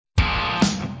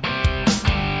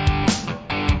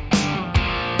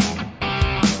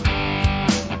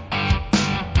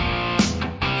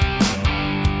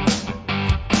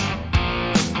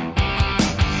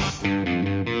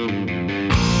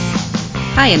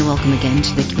Hi, and welcome again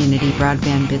to the Community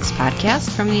Broadband Bits podcast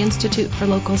from the Institute for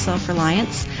Local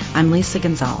Self-Reliance. I'm Lisa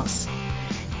Gonzalez.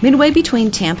 Midway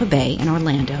between Tampa Bay and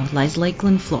Orlando lies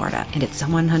Lakeland, Florida, and its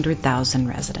 100,000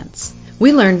 residents.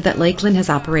 We learned that Lakeland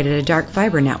has operated a dark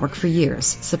fiber network for years,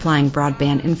 supplying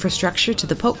broadband infrastructure to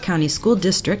the Polk County School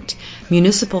District,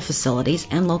 municipal facilities,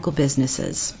 and local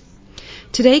businesses.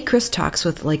 Today, Chris talks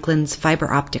with Lakeland's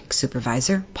fiber optic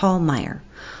supervisor, Paul Meyer.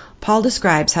 Paul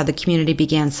describes how the community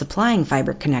began supplying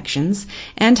fiber connections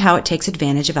and how it takes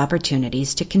advantage of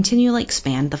opportunities to continually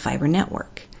expand the fiber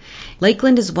network.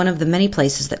 Lakeland is one of the many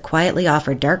places that quietly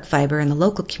offer dark fiber in the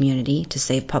local community to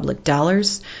save public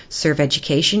dollars, serve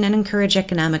education, and encourage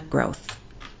economic growth.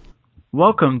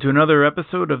 Welcome to another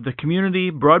episode of the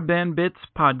Community Broadband Bits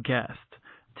podcast.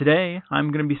 Today,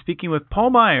 I'm going to be speaking with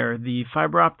Paul Meyer, the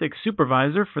fiber optic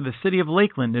supervisor for the city of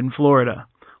Lakeland in Florida.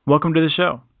 Welcome to the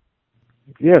show.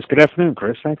 Yes, good afternoon,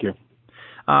 Chris. Thank you.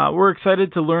 We're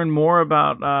excited to learn more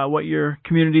about what your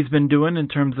community's been doing in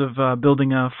terms of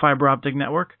building a fiber optic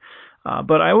network.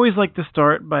 But I always like to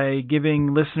start by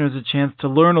giving listeners a chance to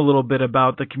learn a little bit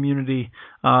about the community,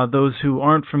 those who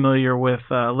aren't familiar with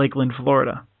Lakeland,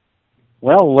 Florida.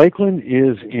 Well, Lakeland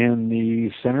is in the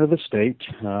center of the state.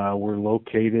 We're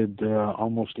located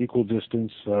almost equal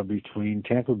distance between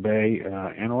Tampa Bay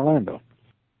and Orlando.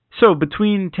 So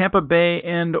between Tampa Bay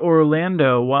and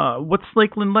Orlando, what's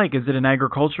Lakeland like? Is it an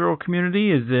agricultural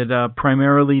community? Is it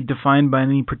primarily defined by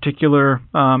any particular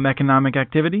economic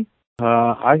activity?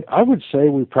 I would say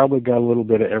we probably got a little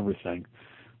bit of everything.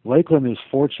 Lakeland is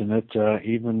fortunate,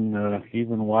 even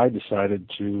when I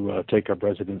decided to take up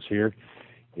residence here.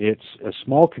 It's a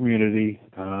small community,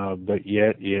 but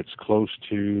yet it's close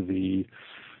to the,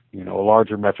 a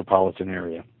larger metropolitan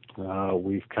area.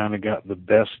 We've kind of got the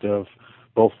best of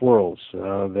both worlds,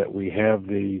 that we have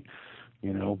the,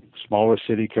 smaller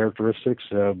city characteristics,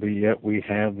 but yet we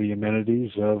have the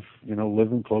amenities of,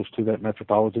 living close to that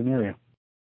metropolitan area.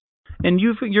 And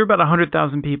you're about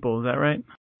 100,000 people, is that right?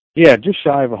 Yeah, just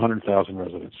shy of 100,000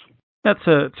 residents.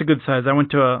 It's a good size. I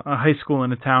went to a high school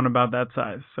in a town about that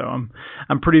size, so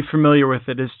I'm pretty familiar with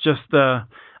it. It's just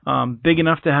big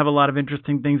enough to have a lot of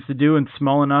interesting things to do and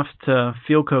small enough to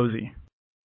feel cozy.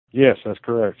 Yes, that's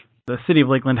correct. The city of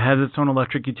Lakeland has its own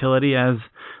electric utility, as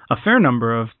a fair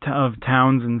number of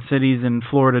towns and cities in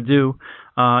Florida do.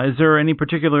 Is there any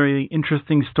particularly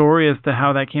interesting story as to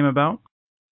how that came about?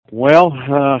 Well,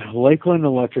 Lakeland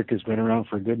Electric has been around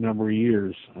for a good number of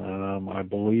years. I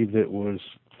believe it was,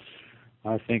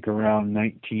 around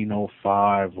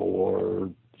 1905 or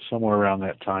somewhere around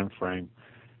that time frame.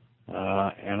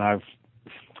 And I've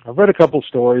read a couple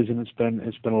stories, and it's been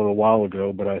a little while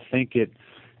ago, but I think it.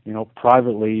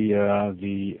 Privately,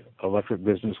 the electric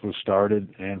business was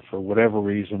started, and for whatever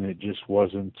reason, it just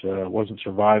wasn't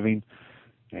surviving,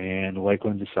 and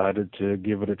Lakeland decided to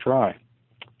give it a try.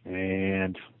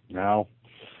 And now,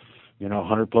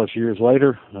 100 plus years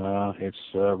later, it's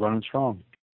running strong.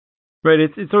 Right.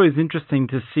 It's always interesting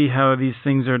to see how these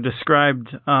things are described.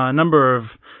 A number of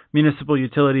municipal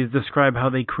utilities describe how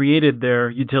they created their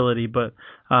utility, but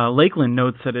Lakeland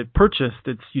notes that it purchased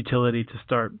its utility to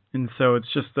start, and so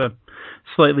it's just a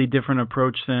slightly different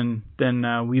approach than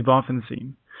we've often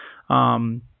seen.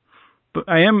 But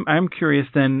I'm curious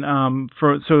then.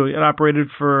 So it operated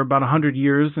for about 100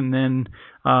 years, and then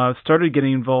started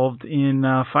getting involved in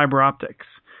fiber optics.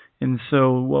 And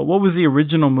so, what was the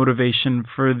original motivation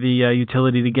for the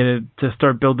utility to get it to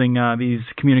start building these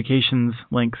communications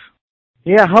links?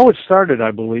 Yeah, how it started, I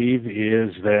believe,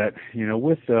 is that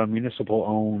with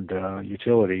municipal-owned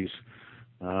utilities,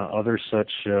 other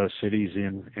such cities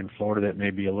in Florida that may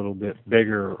be a little bit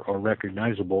bigger or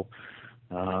recognizable,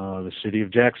 the city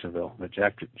of Jacksonville, the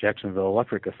Jacksonville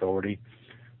Electric Authority,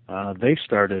 they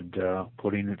started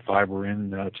putting fiber in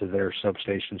to their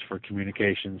substations for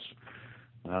communications.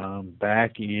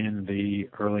 Back in the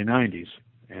early 90s.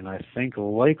 And I think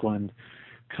Lakeland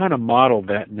kind of modeled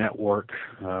that network,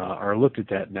 or looked at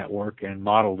that network and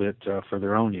modeled it for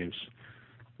their own use.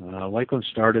 Lakeland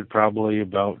started probably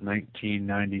about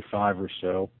 1995 or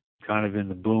so, kind of in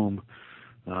the boom,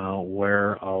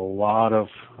 where a lot of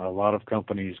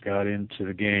companies got into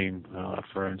the game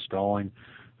for installing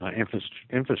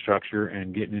infrastructure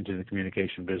and getting into the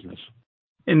communication business.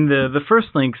 In the first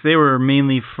links, they were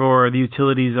mainly for the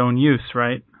utility's own use,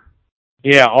 right?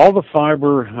 Yeah, all the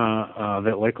fiber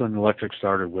that Lakeland Electric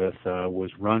started with was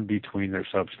run between their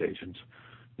substations.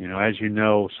 As you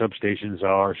know, substations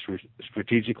are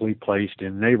strategically placed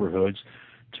in neighborhoods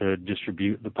to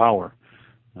distribute the power.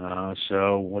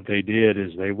 So what they did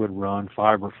is they would run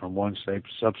fiber from one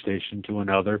substation to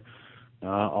another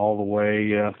all the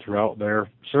way throughout their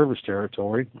service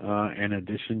territory, in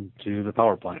addition to the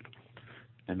power plant.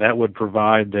 And that would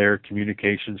provide their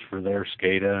communications for their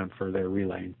SCADA and for their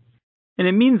relaying. And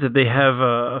it means that they have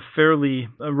a fairly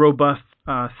robust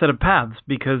set of paths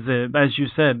because, as you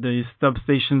said, these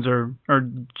substations are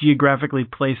geographically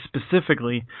placed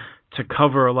specifically to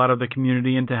cover a lot of the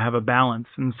community and to have a balance.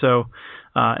 And so,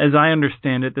 as I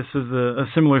understand it, this is a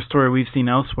similar story we've seen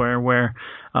elsewhere where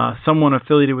someone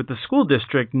affiliated with the school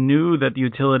district knew that the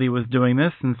utility was doing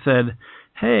this and said,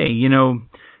 hey,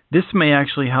 this may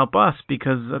actually help us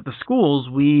because at the schools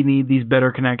we need these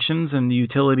better connections and the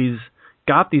utilities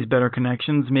got these better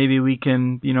connections. Maybe we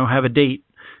can, have a date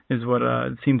is what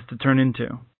it seems to turn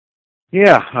into.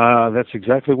 Yeah, that's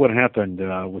exactly what happened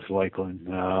with Lakeland.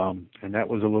 And that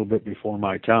was a little bit before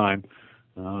my time,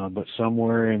 but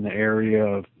somewhere in the area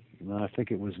of, I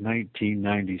think it was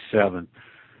 1997,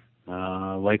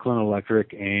 Lakeland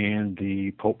Electric and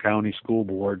the Polk County School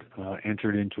Board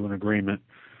entered into an agreement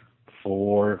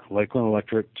for Lakeland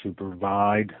Electric to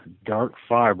provide dark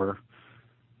fiber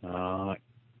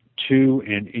to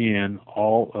and in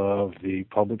all of the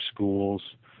public schools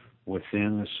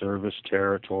within the service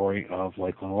territory of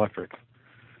Lakeland Electric.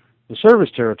 The service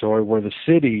territory, where the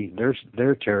city,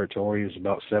 their territory is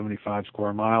about 75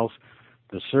 square miles,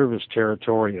 the service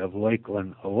territory of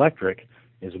Lakeland Electric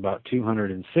is about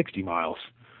 260 miles.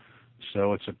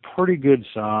 So it's a pretty good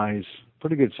size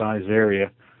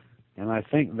area, and I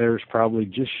think there's probably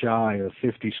just shy of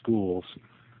 50 schools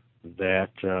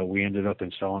that we ended up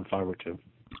installing fiber to.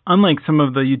 Unlike some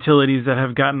of the utilities that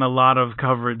have gotten a lot of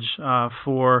coverage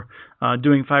for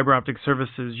doing fiber optic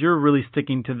services, you're really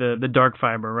sticking to the dark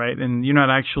fiber, right? And you're not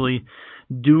actually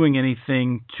doing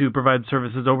anything to provide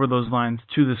services over those lines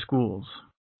to the schools.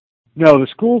 No, the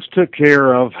schools took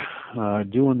care of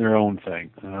doing their own thing.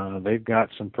 They've got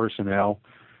some personnel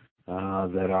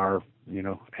that are,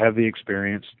 have the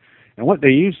experience. And what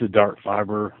they use the dark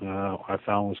fiber, I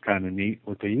found was kind of neat.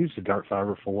 What they use the dark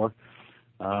fiber for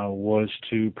was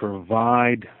to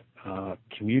provide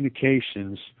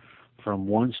communications from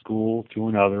one school to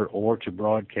another, or to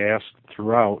broadcast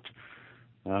throughout.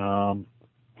 All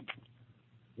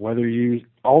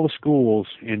the schools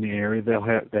in the area,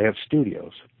 they have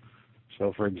studios.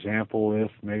 So, for example,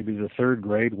 if maybe the third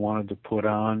grade wanted to put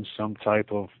on some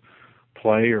type of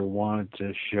play or wanted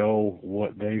to show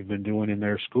what they've been doing in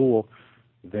their school,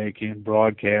 they can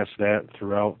broadcast that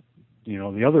throughout,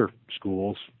 the other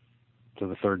schools to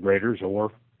the third graders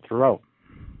or throughout.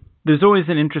 There's always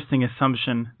an interesting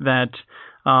assumption that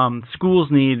schools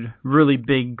need really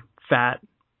big, fat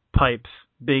pipes,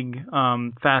 big,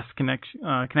 fast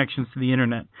connections to the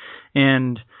internet.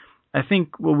 And I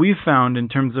think what we've found in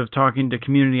terms of talking to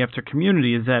community after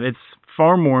community is that it's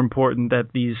far more important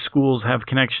that these schools have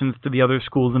connections to the other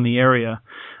schools in the area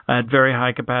at very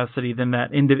high capacity than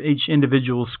that each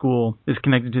individual school is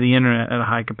connected to the internet at a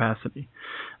high capacity.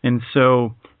 And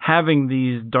so having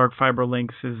these dark fiber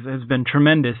links has been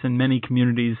tremendous in many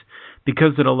communities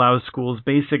because it allows schools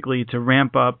basically to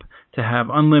ramp up, to have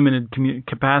unlimited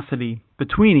capacity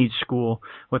between each school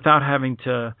without having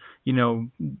to,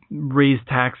 raise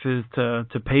taxes to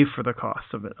pay for the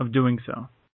cost of doing so.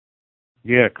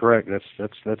 Yeah, correct.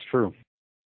 That's true.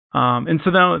 And so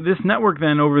now this network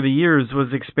then over the years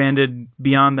was expanded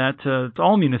beyond that to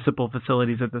all municipal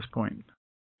facilities at this point.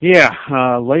 Yeah,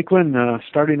 Lakeland,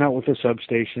 starting out with the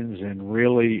substations and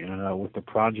really with the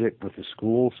project with the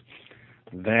schools,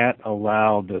 that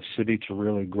allowed the city to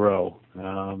really grow.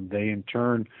 They in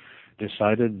turn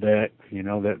decided that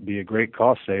that'd be a great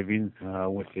cost saving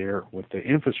with the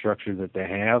infrastructure that they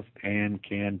have and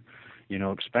can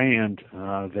expand.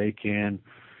 They can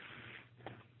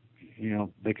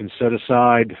they can set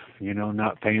aside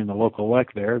not paying the local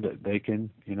elect there, that they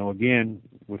can again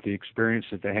with the experience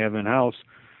that they have in house,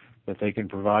 that they can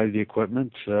provide the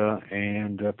equipment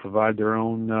and provide their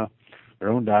own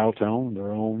dial tone,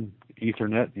 their own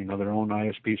Ethernet, their own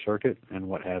ISP circuit, and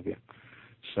what have you.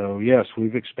 So yes,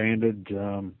 we've expanded,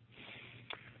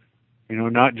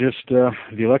 not just the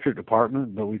electric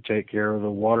department, but we take care of the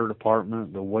water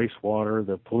department, the wastewater,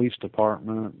 the police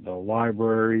department, the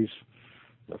libraries,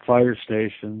 the fire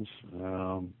stations,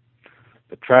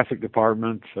 the traffic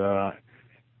department,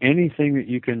 anything that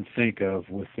you can think of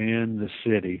within the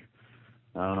city.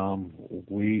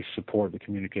 We support the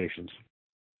communications.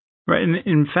 Right. And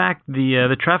in fact,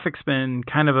 the traffic's been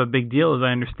kind of a big deal, as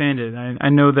I understand it. I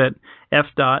know that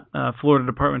FDOT, Florida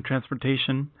Department of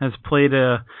Transportation, has played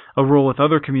a role with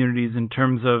other communities in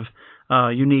terms of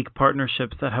unique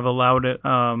partnerships that have allowed it,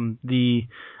 the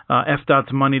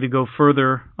FDOT's money to go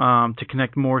further to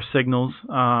connect more signals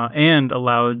and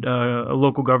allowed a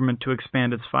local government to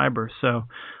expand its fiber. So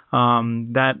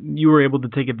that you were able to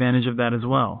take advantage of that as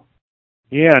well.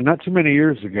 Yeah, not too many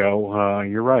years ago,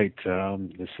 you're right.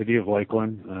 The city of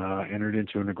Lakeland entered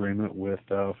into an agreement with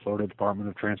Florida Department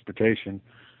of Transportation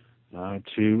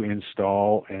to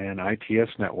install an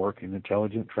ITS network, an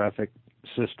intelligent traffic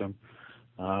system,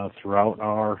 throughout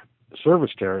our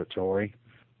service territory.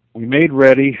 We made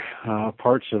ready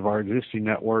parts of our existing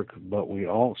network, but we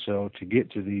also, to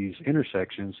get to these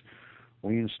intersections,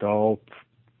 we installed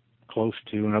close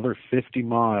to another 50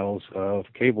 miles of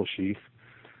cable sheath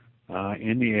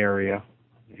in the area,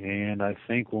 and I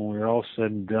think when we're all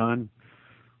said and done,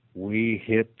 we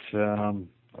hit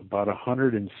about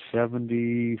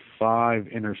 175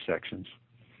 intersections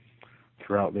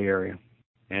throughout the area.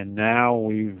 And now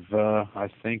we've, I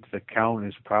think the count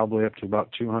is probably up to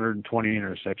about 220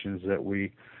 intersections that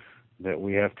we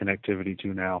have connectivity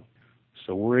to now.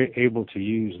 So we're able to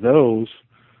use those,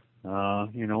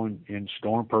 in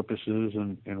storm purposes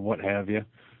and what have you.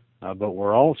 But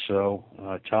we're also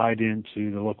tied into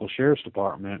the local sheriff's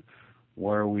department,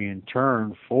 where we in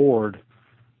turn forward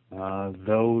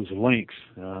those links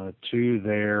to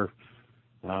their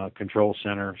control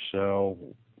center. So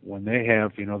when they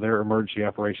have, their emergency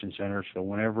operations center, so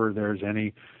whenever there's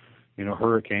any,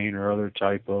 hurricane or other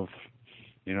type of,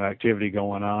 activity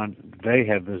going on, they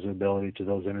have visibility to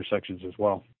those intersections as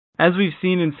well. As we've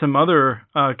seen in some other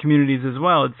communities as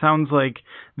well, it sounds like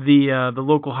the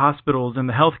local hospitals and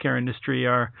the healthcare industry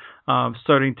are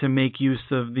starting to make use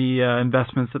of the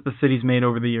investments that the city's made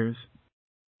over the years.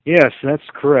 Yes, that's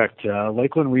correct.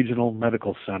 Lakeland Regional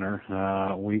Medical Center,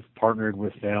 we've partnered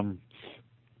with them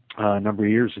a number of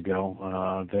years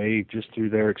ago. They, just through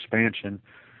their expansion,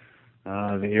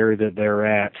 the area that they're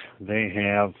at, they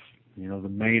have, the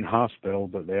main hospital,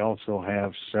 but they also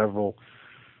have several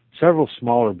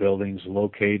smaller buildings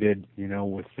located,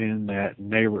 within that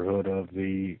neighborhood of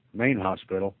the main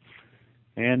hospital.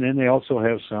 And then they also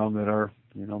have some that are,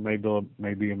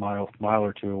 maybe a mile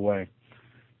or two away.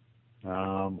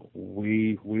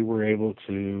 We were able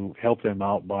to help them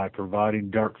out by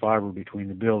providing dark fiber between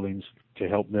the buildings to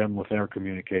help them with their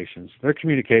communications. Their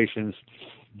communications,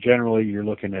 generally, you're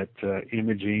looking at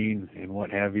imaging and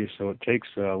what have you, so it takes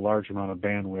a large amount of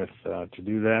bandwidth to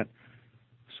do that.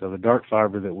 So the dark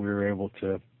fiber that we were able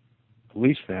to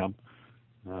lease them,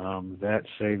 that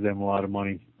saved them a lot of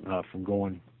money from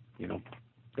going,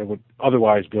 they would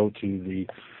otherwise go to the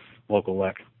local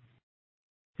LEC.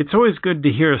 It's always good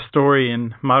to hear a story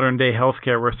in modern day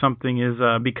healthcare where something is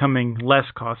becoming less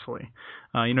costly.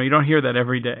 You don't hear that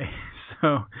every day.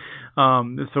 So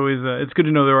it's always it's good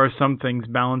to know there are some things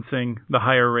balancing the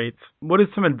higher rates. What is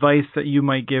some advice that you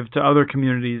might give to other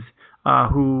communities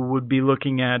who would be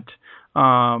looking at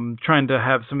trying to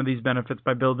have some of these benefits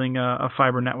by building a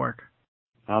fiber network?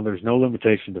 There's no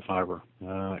limitation to fiber.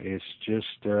 It's just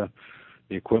the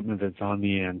equipment that's on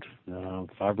the end.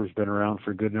 Fiber's been around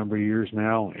for a good number of years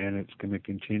now, and it's going to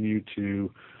continue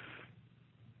to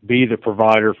be the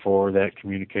provider for that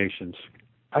communications.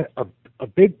 A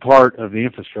big part of the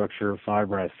infrastructure of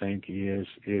fiber, I think, is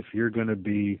if you're going to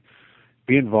be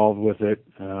involved with it,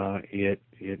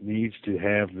 it needs to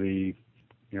have the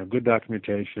good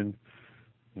documentation.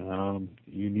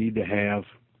 You need to have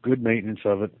good maintenance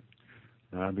of it,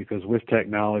 because with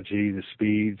technology, the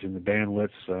speeds and the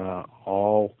bandwidths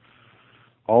all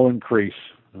increase.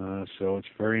 So it's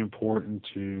very important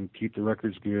to keep the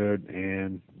records good,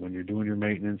 and when you're doing your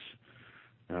maintenance,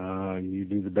 you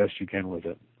do the best you can with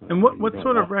it. And what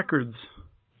sort of records?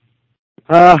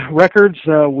 Records,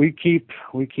 we keep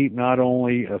not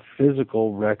only a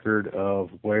physical record of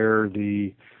where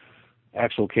the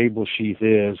actual cable sheath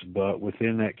is, but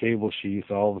within that cable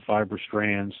sheath, all the fiber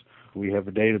strands, we have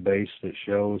a database that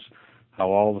shows how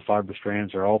all the fiber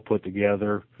strands are all put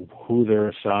together, who they're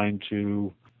assigned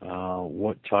to,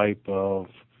 what type of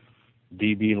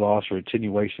dB loss or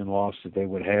attenuation loss that they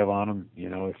would have on them.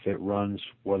 If it runs,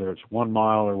 whether it's 1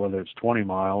 mile or whether it's 20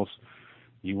 miles,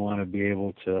 you want to be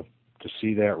able to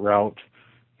see that route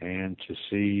and to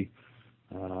see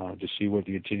what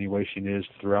the attenuation is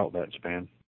throughout that span.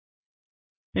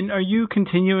 And are you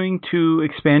continuing to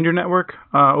expand your network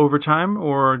over time,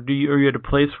 or are you at a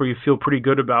place where you feel pretty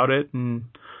good about it and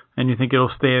you think it'll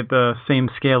stay at the same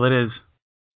scale it is?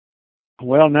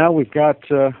 Well, now we've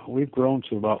grown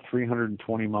to about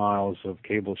 320 miles of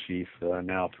cable sheath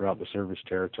now throughout the service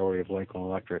territory of Lakeland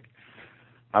Electric.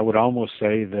 I would almost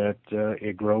say that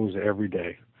it grows every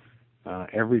day.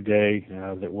 Every day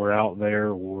that we're out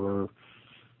there, we're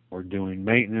doing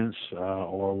maintenance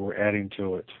or we're adding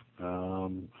to it.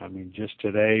 Just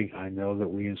today, I know that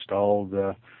we installed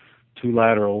two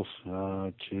laterals.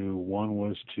 One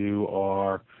was to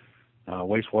our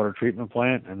wastewater treatment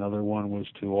plant. Another one was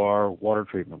to our water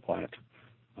treatment plant.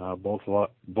 Both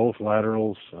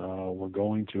laterals were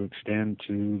going to extend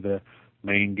to the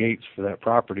main gates for that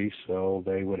property, so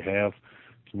they would have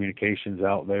communications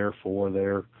out there for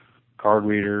their card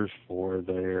readers, for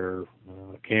their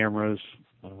cameras,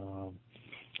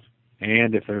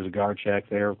 and if there's a guard shack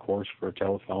there, of course, for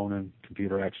telephone and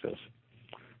computer access.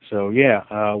 So yeah,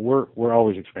 we're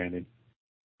always expanding.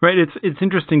 Right. It's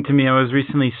interesting to me. I was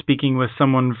recently speaking with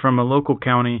someone from a local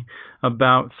county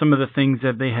about some of the things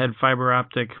that they had fiber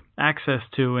optic access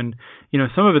to, and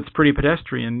some of it's pretty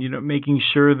pedestrian. Making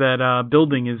sure that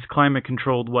building is climate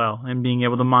controlled well and being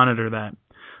able to monitor that.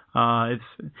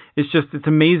 It's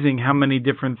amazing how many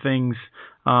different things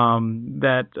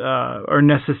that are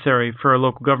necessary for a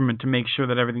local government to make sure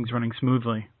that everything's running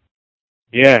smoothly.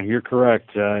 Yeah, you're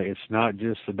correct. It's not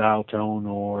just the dial tone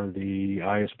or the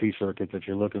ISP circuit that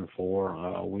you're looking for.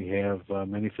 We have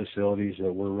many facilities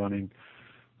that we're running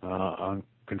on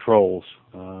controls.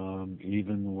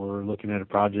 Even we're looking at a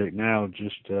project now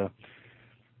just in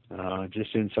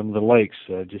some of the lakes,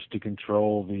 just to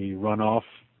control the runoff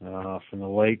from the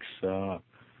lakes.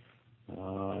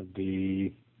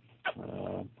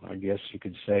 I guess you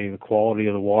could say the quality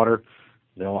of the water.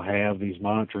 They'll have these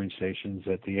monitoring stations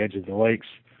at the edge of the lakes,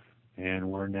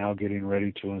 and we're now getting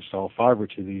ready to install fiber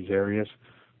to these areas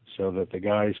so that the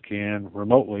guys can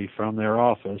remotely from their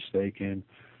office, they can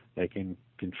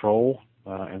control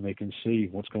and they can see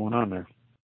what's going on there.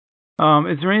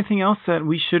 Is there anything else that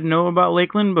we should know about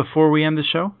Lakeland before we end the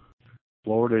show?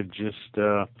 Florida just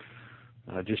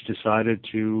decided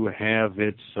to have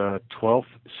its 12th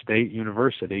state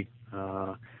university.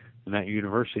 And that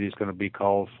university is going to be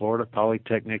called Florida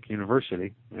Polytechnic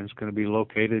University, and it's going to be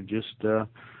located just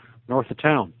north of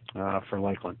town for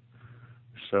Lakeland.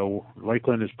 So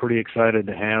Lakeland is pretty excited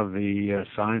to have the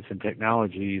science and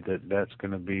technology that's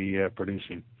going to be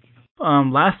producing.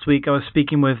 Last week I was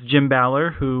speaking with Jim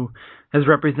Baller, who has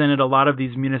represented a lot of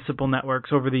these municipal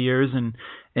networks over the years, and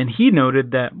he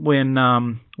noted that when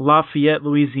Lafayette,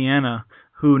 Louisiana,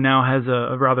 who now has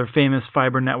a rather famous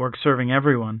fiber network serving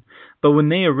everyone, but when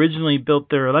they originally built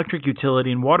their electric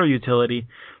utility and water utility,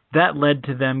 that led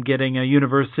to them getting a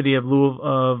University of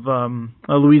a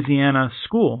Louisiana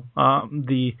school.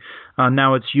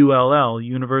 Now it's ULL,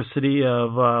 University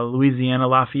of Louisiana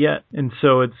Lafayette, and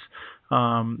so it's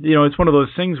it's one of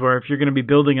those things where if you're going to be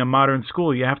building a modern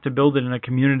school, you have to build it in a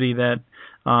community that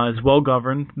is well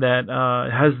governed, that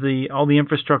has all the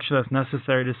infrastructure that's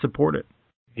necessary to support it.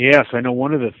 Yes, I know.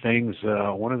 One of the things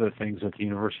that the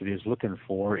university is looking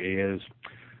for is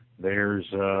there's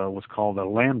what's called a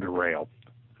lambda rail.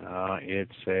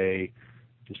 It's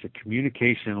just a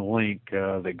communication link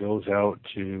that goes out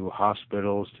to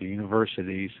hospitals, to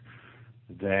universities,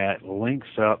 that links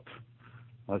up,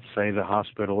 let's say, the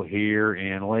hospital here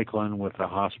in Lakeland with the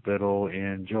hospital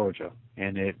in Georgia,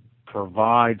 and it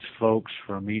provides folks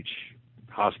from each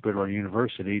hospital or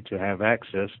university to have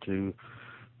access to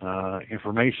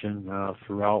information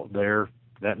throughout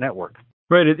that network.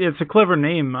 Right. It's a clever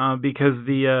name because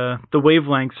the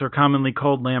wavelengths are commonly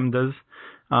called lambdas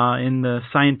in the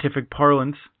scientific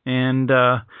parlance, and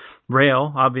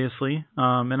rail, obviously.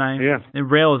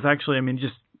 And rail is actually,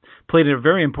 just played a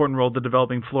very important role to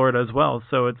developing Florida as well.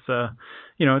 So it's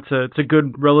it's a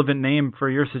good relevant name for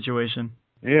your situation.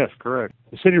 Yes, correct.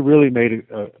 The city really made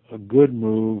a good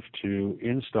move to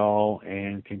install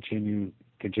and continue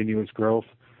its growth.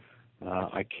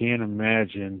 I can't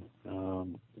imagine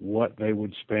what they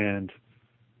would spend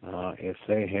if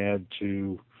they had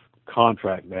to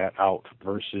contract that out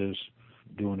versus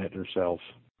doing it themselves.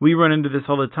 We run into this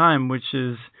all the time, which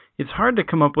is it's hard to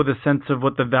come up with a sense of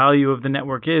what the value of the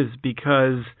network is,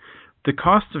 because the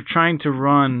cost of trying to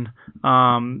run,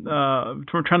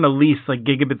 we're trying to lease like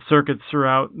gigabit circuits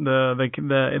throughout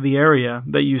the area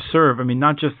that you serve.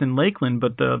 Not just in Lakeland,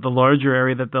 but the larger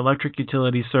area that the electric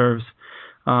utility serves.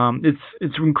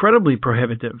 It's incredibly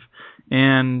prohibitive,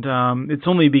 and it's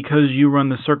only because you run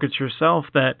the circuits yourself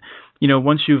that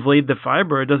once you've laid the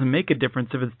fiber, it doesn't make a difference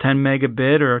if it's 10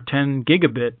 megabit or 10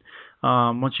 gigabit.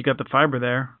 Once you got the fiber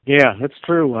there. Yeah, that's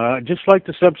true. Just like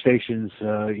the substations,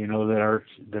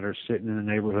 that are sitting in the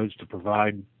neighborhoods to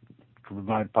provide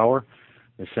power,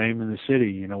 the same in the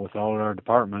city. You know, with all of our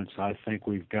departments, I think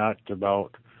we've got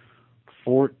about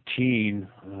 14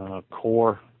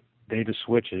 core data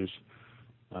switches,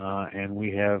 and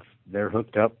they're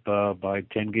hooked up by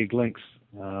 10 gig links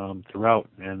throughout,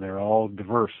 and they're all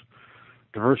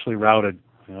diversely routed,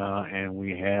 and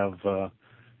we have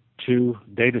 2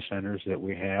 data centers that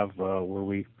we have where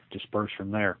we disperse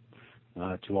from there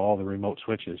to all the remote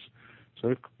switches.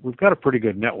 So we've got a pretty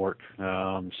good network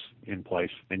in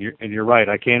place. And you're right.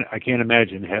 I can't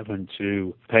imagine having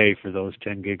to pay for those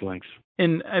 10 gig links.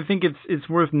 And I think it's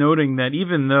worth noting that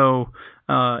even though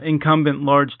incumbent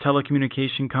large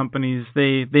telecommunication companies,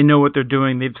 they know what they're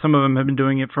doing. Some of them have been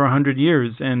doing it for 100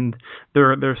 years, and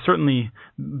they're certainly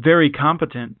very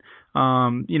competent.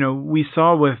 We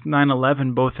saw with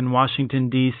 9/11, both in Washington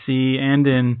D.C. and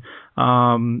in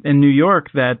New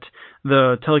York, that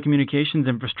the telecommunications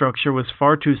infrastructure was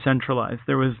far too centralized.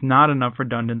 There was not enough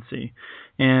redundancy.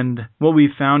 And what we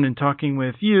found in talking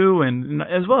with you, and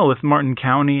as well with Martin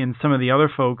County and some of the other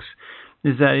folks,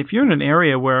 is that if you're in an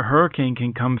area where a hurricane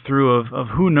can come through of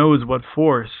who knows what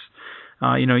force,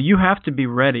 you have to be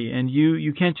ready, and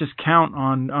you can't just count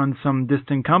on some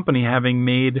distant company having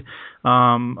made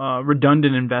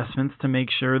redundant investments to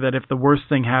make sure that if the worst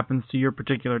thing happens to your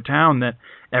particular town, that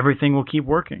everything will keep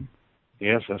working.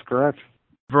 Yes, that's correct.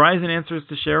 Verizon answers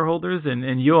to shareholders,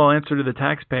 and you all answer to the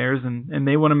taxpayers, and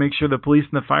they want to make sure the police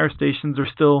and the fire stations are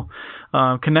still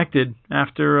connected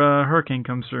after a hurricane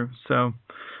comes through. So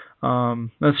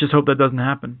let's just hope that doesn't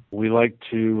happen. We like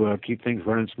to keep things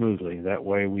running smoothly. That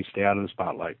way we stay out of the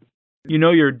spotlight. You know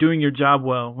you're doing your job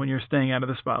well when you're staying out of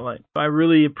the spotlight. I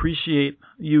really appreciate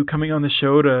you coming on the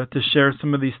show to share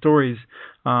some of these stories.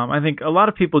 I think a lot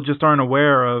of people just aren't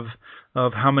aware of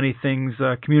how many things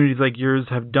communities like yours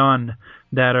have done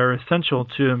that are essential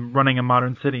to running a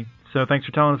modern city. So thanks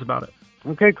for telling us about it.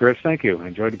 Okay, Chris, thank you. I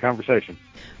enjoyed the conversation.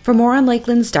 For more on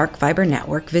Lakeland's dark fiber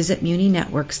network, visit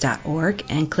muninetworks.org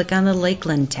and click on the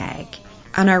Lakeland tag.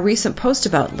 On our recent post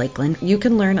about Lakeland, you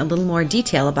can learn a little more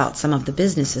detail about some of the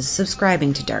businesses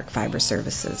subscribing to dark fiber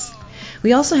services.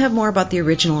 We also have more about the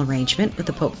original arrangement with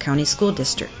the Polk County School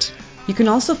District. You can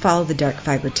also follow the dark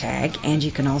fiber tag, and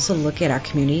you can also look at our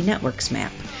community networks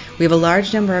map. We have a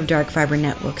large number of dark fiber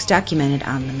networks documented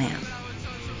on the map.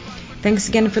 Thanks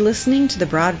again for listening to the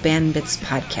Broadband Bits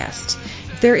podcast.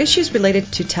 If there are issues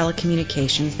related to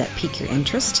telecommunications that pique your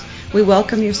interest, we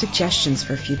welcome your suggestions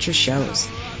for future shows.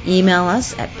 Email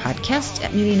us at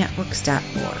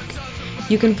podcast@muninetworks.org.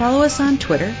 You can follow us on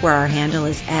Twitter, where our handle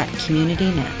is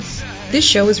 @CommunityNets. This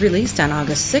show was released on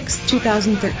August 6,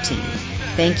 2013.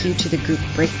 Thank you to the group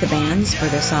Break the Bands for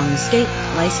their song Escape,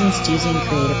 licensed using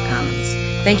Creative Commons.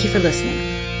 Thank you for listening.